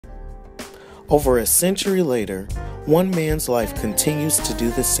Over a century later, one man's life continues to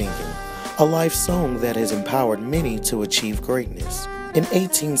do the singing, a life song that has empowered many to achieve greatness. In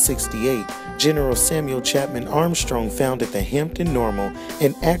 1868, General Samuel Chapman Armstrong founded the Hampton Normal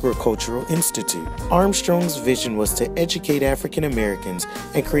and Agricultural Institute. Armstrong's vision was to educate African Americans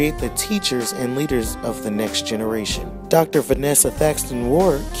and create the teachers and leaders of the next generation. Dr. Vanessa Thaxton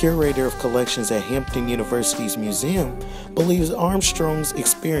Ward, curator of collections at Hampton University's museum, believes Armstrong's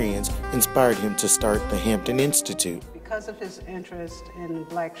experience inspired him to start the Hampton Institute. Because of his interest in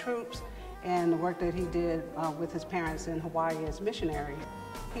black troops and the work that he did with his parents in Hawaii as missionary,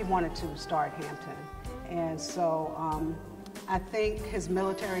 he wanted to start Hampton. And so I think his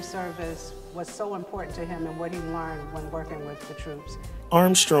military service was so important to him and what he learned when working with the troops.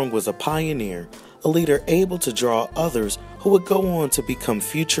 Armstrong was a pioneer, a leader able to draw others who would go on to become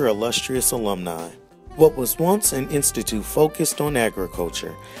future illustrious alumni. What was once an institute focused on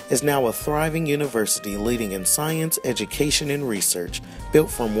agriculture is now a thriving university leading in science, education, and research, built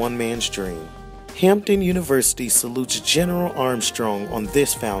from one man's dream. Hampton University salutes General Armstrong on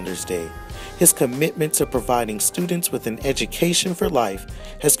this Founders Day. His commitment to providing students with an education for life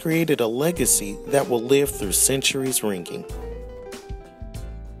has created a legacy that will live through centuries ringing.